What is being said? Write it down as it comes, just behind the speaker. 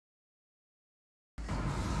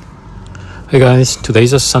Hey guys,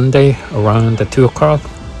 today's a Sunday around 2 o'clock.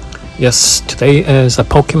 Yes, today is a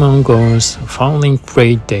Pokemon Go's Falinks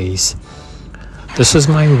raid days. This is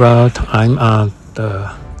my route. I'm at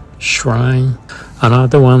the shrine.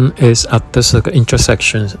 Another one is at this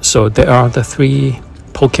intersection. So there are the 3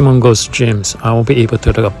 Pokemon Go's gyms. I will be able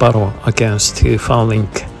to battle against 2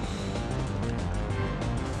 Falinks.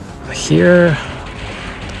 Here,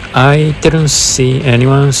 I didn't see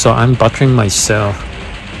anyone, so I'm battling myself.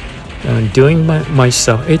 Doing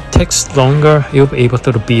myself, it takes longer. You'll be able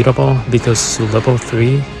to beatable because level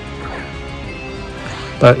 3,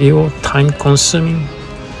 but it will time consuming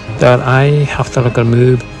that I have to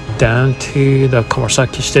move down to the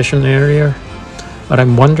Kawasaki station area. But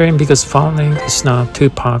I'm wondering, because Falinks is not too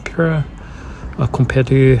popular compared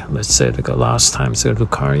to, let's say, the last time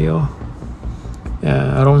Lucario.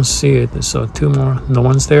 I don't see it, so 2 more, no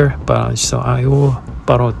one's there, but so I will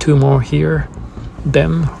battle 2 more here.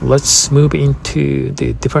 Then let's move into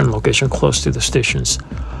the different location close to the stations.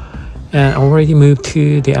 And already moved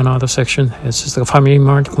to the another section. It's just like a Family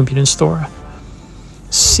Mart convenience store.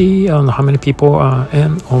 See how many people are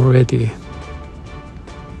in already.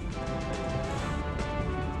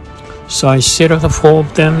 So I see the 4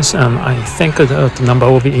 of them, and I think the number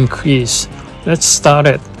will be increased. Let's start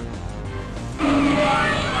it.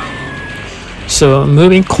 So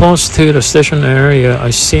moving close to the station area, I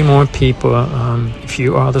see more people. If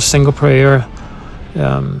you are the single player,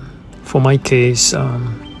 for my case,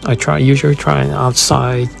 I usually try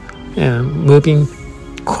outside and moving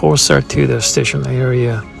closer to the station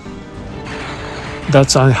area.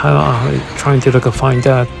 That's how I'm trying to find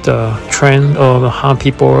that trend of how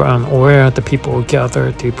people and where the people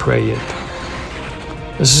gather to play it.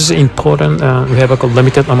 This is important. We have a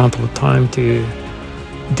limited amount of time to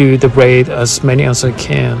do the raid as many as I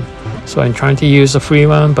can, so I'm trying to use a free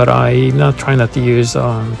one, but I'm not trying to use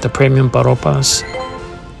the premium battle pass.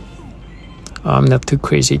 I'm not too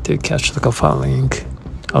crazy to catch a Falinks,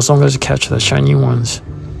 as long as I catch the shiny ones.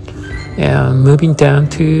 And moving down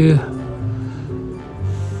to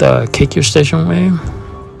the KQ station way,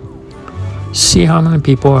 see how many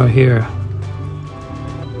people are here.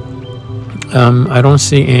 I don't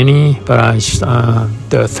see any, but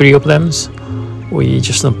the 3 of them, we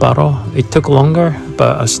just battle. It took longer,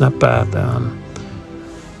 but it's not bad.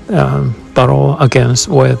 Battle against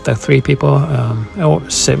with the 3 people. I will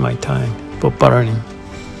save my time for battling.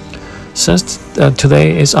 Since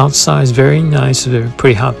today is outside, it's very nice. It's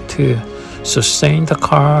pretty hot to sustain the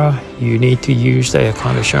car. You need to use the air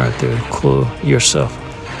conditioner to cool yourself.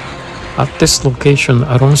 At this location,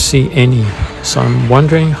 I don't see any, so I'm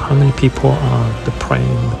wondering how many people are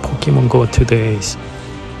playing the Pokemon Go today.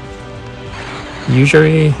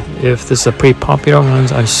 Usually, if there's a pretty popular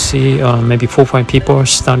ones, I see maybe 4 or 5 people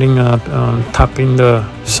standing up, tapping the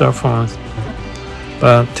cell phones.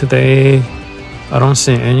 But today, I don't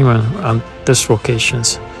see anyone on this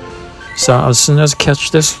locations. So as soon as I catch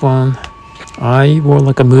this one, I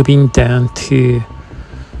will moving down to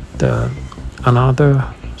the another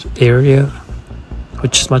area,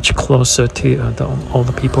 which is much closer to all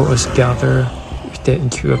the people is gathered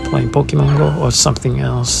if you are playing Pokemon Go or something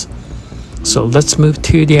else. So let's move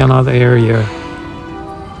to the another area.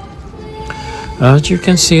 As you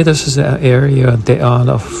can see, this is the area. There are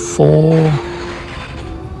the 4.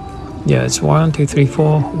 Yeah, it's 1, 2, 3,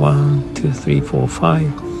 4. 1, 2, 3, 4,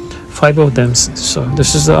 5. 5 of them. So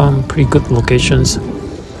this is pretty good locations.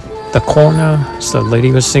 The corner, so the lady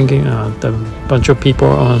was singing. The bunch of people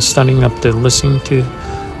are standing up to listen to.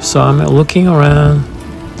 So I'm looking around.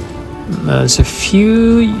 There's a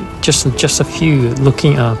few, just a few,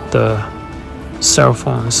 looking at the cell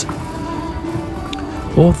phones.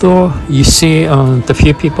 Although you see the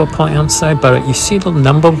few people playing outside, but you see the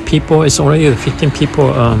number of people is already 15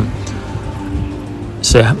 people.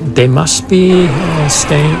 So they must be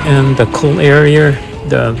staying in the cool area.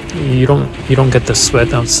 You don't get the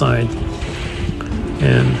sweat outside.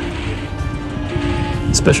 And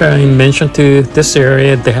especially I mentioned to this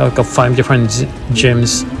area, they have 5 different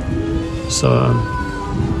gyms. So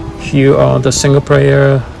if you are the single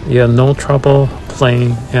player, you have no trouble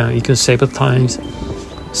playing. You can save the times.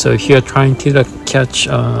 So if you're trying to catch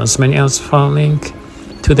as many as Falinks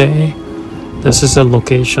today, this is a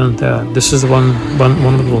location this is one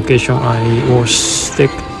of the location I will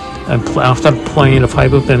stick. And after playing the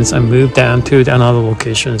 5 of them, I move down to the another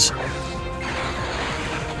locations.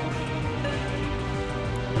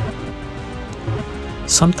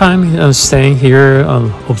 Sometimes staying here,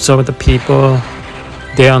 observe the people.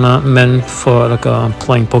 They are not meant for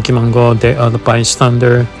playing Pokemon Go. They are the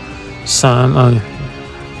bystander. Some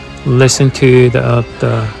listen to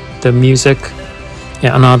the music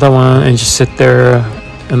Yeah, another one, and just sit there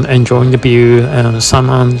and enjoying the view, and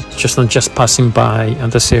someone just passing by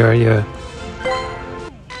this area.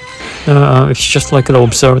 If you just like to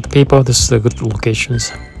observe the people, this is a good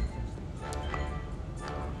locations.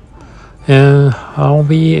 And I'll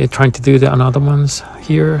be trying to do the another ones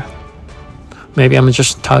here. Maybe I'm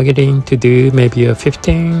just targeting to do maybe a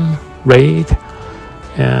 15 raid,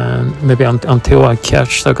 and maybe until I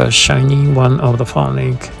catch like a shiny one of the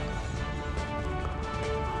Falink.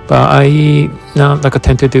 But I not like I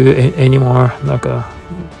tend to do it anymore. Like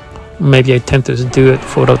maybe I tend to do it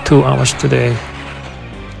for the 2 hours today.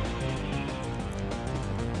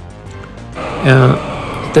 And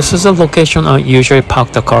this is a location I usually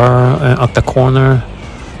park the car at the corner,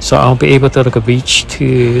 so I'll be able to like reach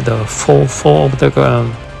to the four of the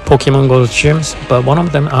pokemongo gyms. But one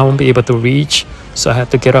of them I won't be able to reach, so I have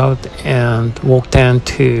to get out and walk down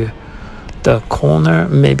to the corner,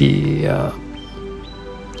 maybe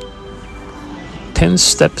 10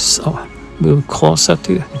 steps move closer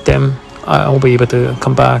to them. I'll be able to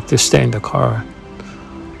come back to stay in the car.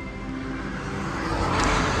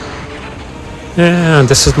 And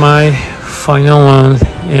this is my final one,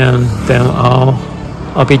 and then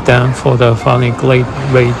I'll be done for the Falinks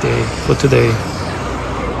raid day for today.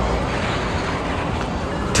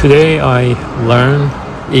 Today I learned,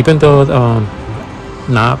 even though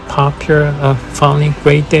not popular Falinks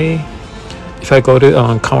raid day, if I go to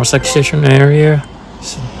Kawasaki station area,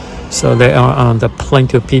 so there are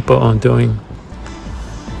plenty of people doing.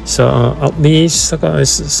 So at least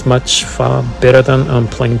it's much far better than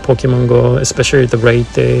playing pokemongo, especially the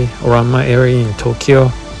raid day around my area in Tokyo.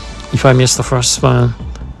 If I miss the first one,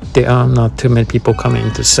 there are not too many people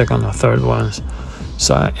coming to second or third ones.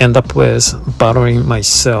 So I end up with bothering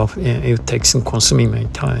myself, and it takes some consuming my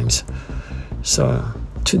times. So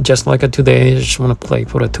just like today, I just want to play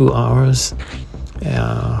for the 2 hours.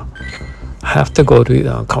 I have to go to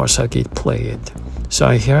Kawasaki to play it. So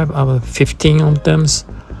I have about 15 of them.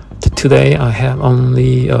 Today I have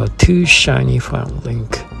only 2 shiny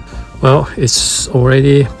Falinks. Well, it's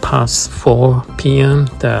already past 4 p.m.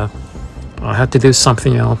 that I had to do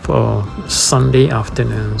something else for Sunday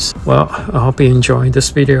afternoons. Well, I hope you enjoyed this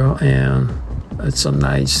video, and it's a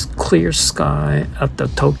nice clear sky at the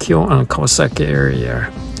Tokyo and Kawasaki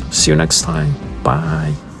area. See you next time.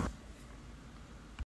 Bye.